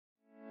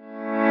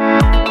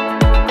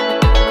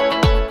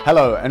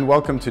Hello and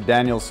welcome to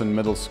Danielson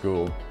Middle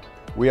School.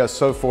 We are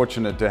so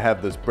fortunate to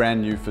have this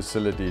brand new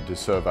facility to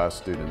serve our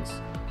students.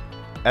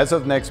 As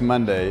of next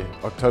Monday,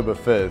 October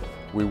 5th,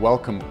 we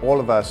welcome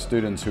all of our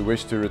students who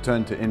wish to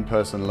return to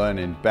in-person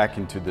learning back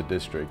into the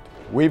district.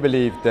 We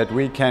believe that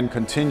we can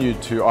continue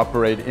to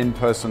operate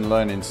in-person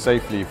learning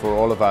safely for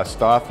all of our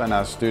staff and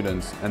our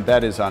students, and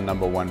that is our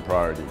number one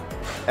priority.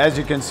 As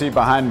you can see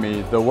behind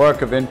me, the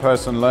work of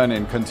in-person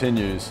learning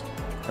continues,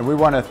 and we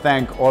want to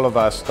thank all of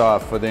our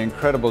staff for the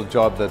incredible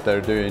job that they're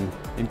doing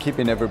in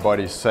keeping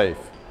everybody safe.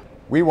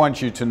 We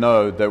want you to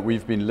know that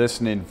we've been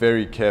listening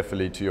very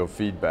carefully to your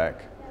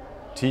feedback.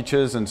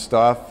 Teachers and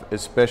staff,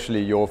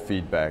 especially your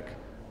feedback.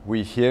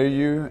 We hear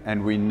you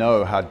and we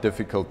know how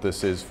difficult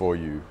this is for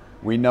you.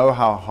 We know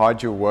how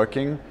hard you're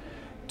working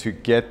to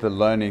get the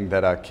learning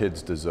that our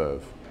kids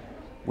deserve.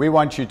 We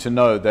want you to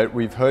know that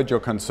we've heard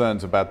your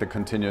concerns about the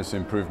Continuous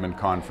Improvement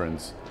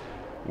Conference.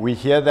 We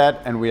hear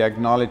that and we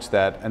acknowledge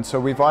that, and so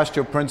we've asked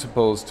your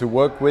principals to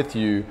work with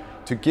you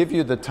to give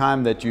you the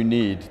time that you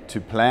need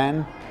to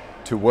plan,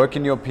 to work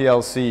in your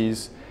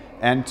PLCs,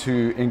 and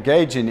to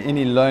engage in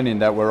any learning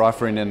that we're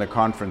offering in the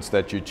conference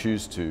that you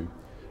choose to.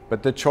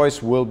 But the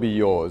choice will be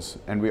yours,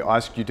 and we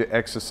ask you to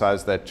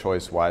exercise that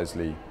choice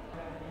wisely.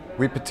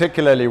 We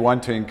particularly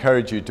want to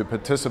encourage you to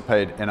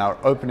participate in our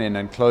opening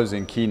and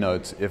closing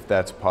keynotes if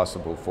that's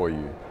possible for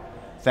you.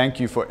 Thank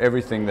you for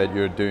everything that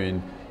you're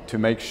doing to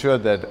make sure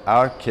that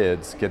our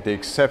kids get the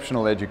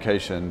exceptional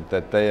education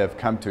that they have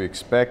come to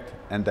expect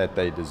and that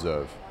they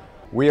deserve.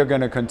 We are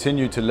going to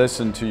continue to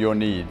listen to your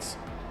needs.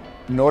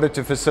 In order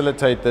to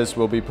facilitate this,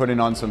 we'll be putting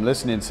on some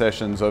listening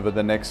sessions over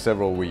the next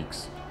several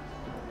weeks.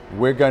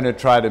 We're going to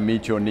try to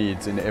meet your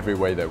needs in every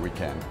way that we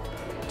can.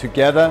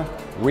 Together,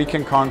 we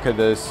can conquer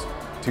this.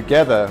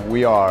 Together,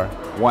 we are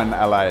one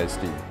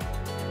LISD.